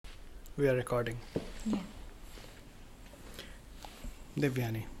We are recording. Yeah.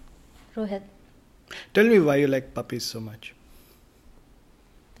 Devyani, Rohit, tell me why you like puppies so much.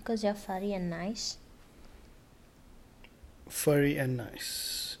 because you're furry and nice. Furry and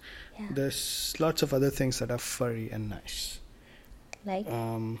nice. Yeah. There's lots of other things that are furry and nice. Like,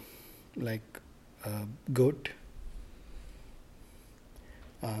 Like goat.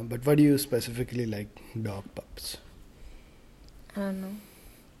 But what do you specifically like dog pups? I don't know.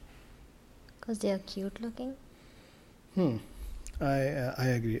 Because they are cute looking. I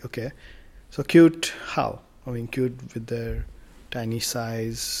agree. Okay. So cute how? I mean cute with their tiny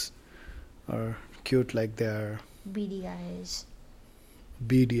size or cute like their Beady eyes.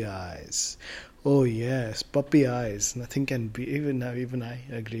 beady eyes. Oh yes, puppy eyes. Nothing can be. Even I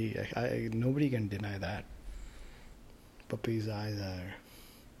agree. Nobody can deny that. Puppy's eyes are.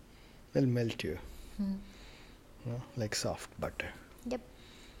 They'll melt you. Like soft butter. Yep.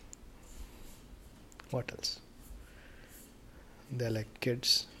 What else? They're like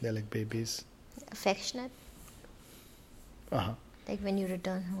kids. They're like babies. Affectionate. Uh-huh. Like when you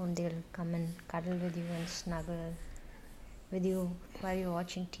return home, they'll come and cuddle with you and snuggle with you while you're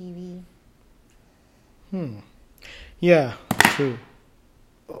watching TV. Yeah, true.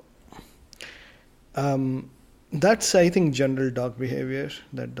 That's I think general dog behavior.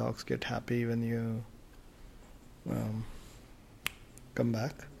 That dogs get happy when you come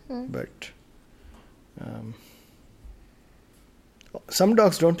back. But some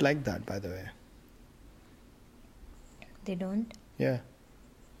dogs don't like that, by the way. They don't? Yeah.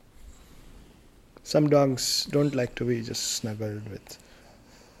 Some dogs don't like to be just snuggled with,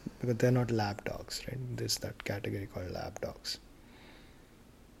 because they're not lab dogs, right? There's that category called lab dogs.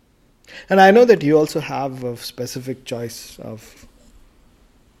 And I know that you also have a specific choice of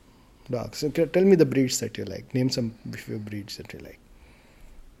dogs. So tell me the breeds that you like. Name some few breeds that you like.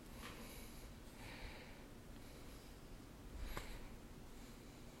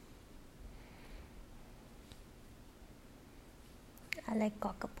 I like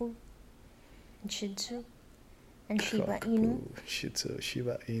Cockapoo and Shih Tzu and Shiba Inu. Cockapoo, Shih Tzu,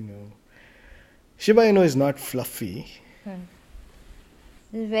 Shiba Inu. Shiba Inu is not fluffy.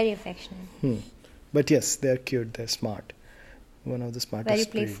 They're very affectionate. But yes, they're cute, they're smart. One of the smartest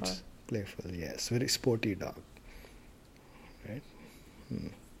Very playful. breeds. Playful, yes. Very sporty dog. Right?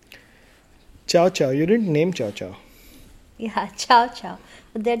 Chow Chow. You didn't name Chow Chow. Yeah, Chow Chow.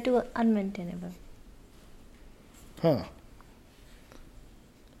 But they're too unmaintainable. Huh.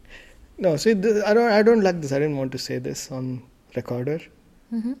 No, see, I don't like this. I didn't want to say this on recorder.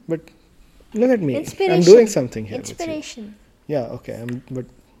 But look at me. Inspiration. I'm doing something here. Inspiration. With you. Yeah, okay. But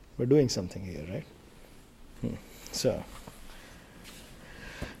we're doing something here, right? So,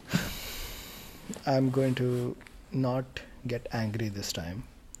 I'm going to not get angry this time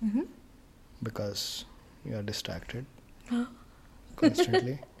because you are distracted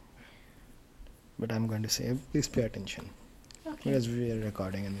constantly. But I'm going to say, please pay attention. Okay. Because we are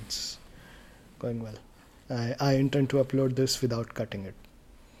recording and it's going well. I intend to upload this without cutting it.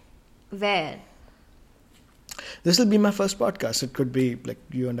 Where? This will be my first podcast. It could be like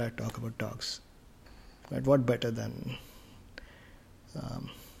you and I talk about dogs. Right? What better than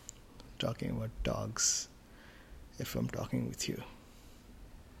talking about dogs if I'm talking with you?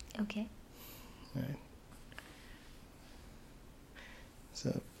 Okay. Right?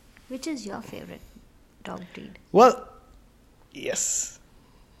 So, Which is your favorite dog breed? well, yes.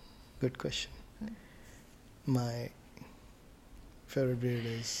 Good question. My favorite breed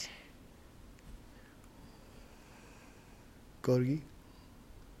is Corgi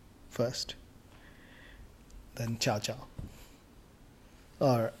first, then Chow Chow,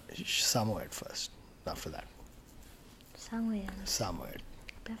 or Samoyed first. After that, Samoyed. Samoyed,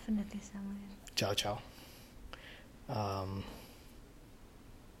 Definitely Samoyed. Chow Chow,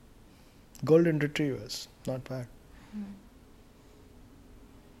 Golden Retrievers, not bad.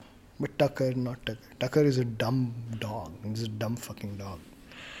 But Tucker, not Tucker. Tucker is a dumb dog. He's a dumb fucking dog.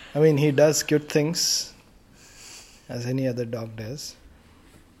 I mean, he does cute things as any other dog does.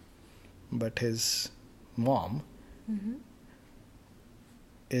 But his mom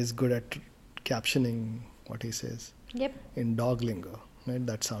is good at captioning what he says Yep. in dog lingo. Right?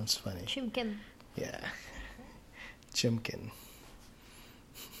 That sounds funny. Chimkin. Yeah. Chimkin.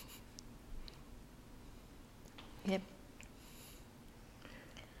 Yep.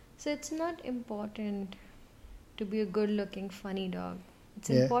 So it's not important to be a good looking funny dog. It's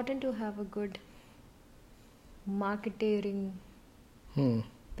Yeah. important to have a good marketeering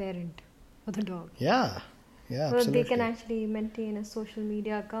parent for the dog. Yeah. Yeah, So absolutely. they can actually maintain a social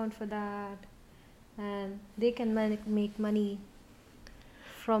media account for that, and they can make money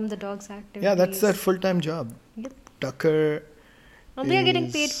from the dog's activities. Yeah, that's their full-time job. Yep. Tucker. And they are getting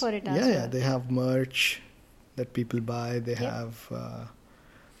is- paid for it as yeah, well. Yeah, they have merch that people buy. They Yep. have a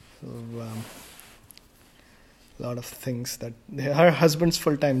lot of things that her husband's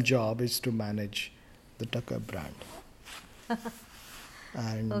full-time job is to manage the Tucker brand.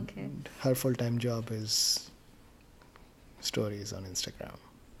 And Okay. her full-time job is stories on Instagram.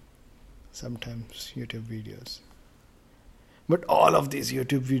 Sometimes YouTube videos. But all of these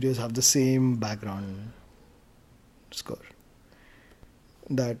YouTube videos have the same background score.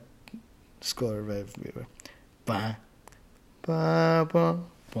 That score where we were pa pa pa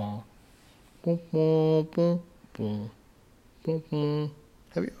pa pa pa pa pa pa pa.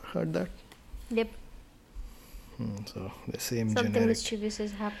 Have you heard that? Yep. So the same Something generic. mischievous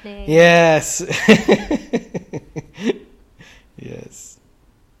is happening. Yes. Yes.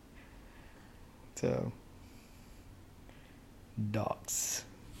 So dogs.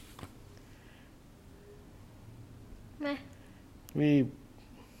 Meh.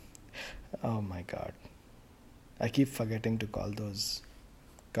 Oh my god. I keep forgetting to call those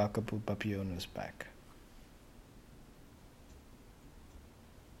cockapoo puppy owners back.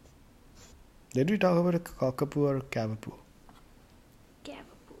 Did we talk about a cockapoo or a cavapoo?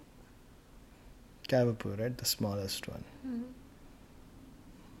 Cavapoo. Cavapoo, right? The smallest one. Mhm.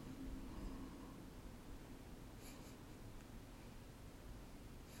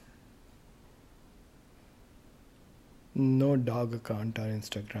 No dog account on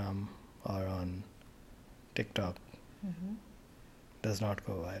Instagram or on TikTok Mhm. does not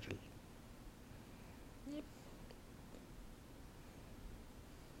go viral.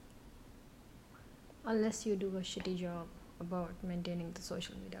 Unless you do a shitty job about maintaining the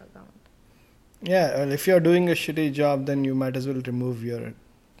social media account. Yeah, well, if you're doing a shitty job, then you might as well remove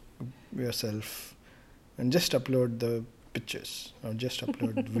yourself and just upload the pictures or just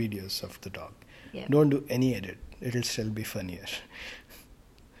upload videos of the dog. Yeah. Don't do any edit. It'll still be funnier.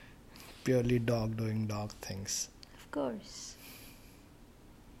 Purely dog doing dog things. Of course.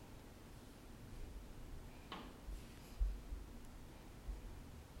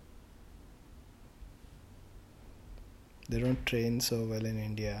 They don't train so well in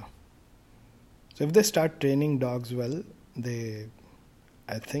India. So if they start training dogs well,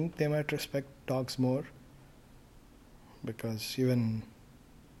 I think they might respect dogs more. Because even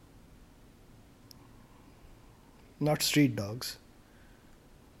not street dogs,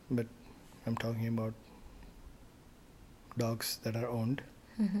 but I'm talking about dogs that are owned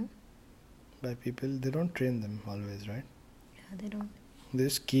Mm-hmm. by people. They don't train them always, right? Yeah, they don't. They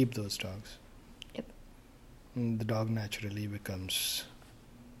just keep those dogs. Yep. And the dog naturally becomes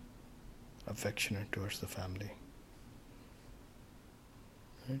affectionate towards the family.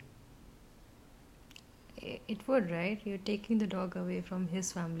 It would, right? You're taking the dog away from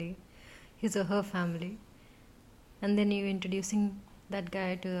his family, his or her family, and then you're introducing that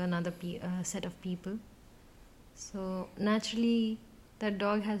guy to another set of people. So naturally, that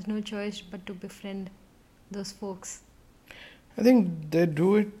dog has no choice but to befriend those folks. I think they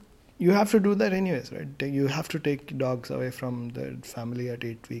do it. You have to do that anyways, right? You have to take dogs away from their family at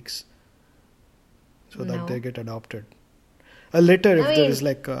 8 weeks so that No. they get adopted. A litter, if I there mean, is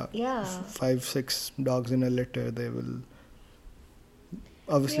like Yeah. 5-6 dogs in a litter, they will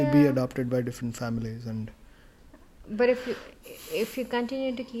obviously be Yeah. adopted by different families. And But if you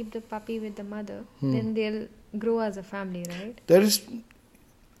continue to keep the puppy with the mother, then they'll grow as a family, right? there is,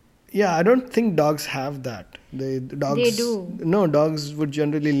 yeah, I don't think dogs have that. Dogs, They do. No, dogs would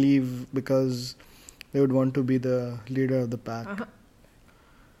generally leave because they would want to be the leader of the pack. Uh-huh.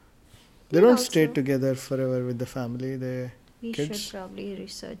 They Yeah, don't stay also. together forever with the family. We Kids? should probably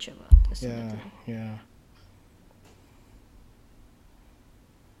research about this a Yeah, little. yeah.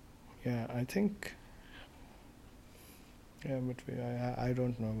 Yeah, I think. Yeah, but I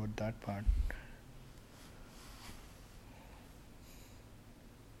don't know about that part.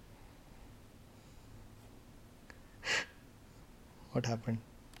 What happened?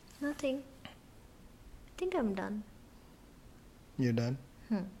 Nothing. I think I'm done. You done?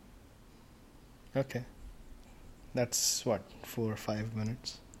 Hmm. Okay. That's what, 4 or 5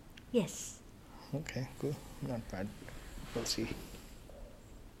 minutes? Yes. Okay, cool. Not bad. We'll see.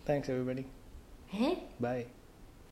 Thanks, everybody. Hey? Bye.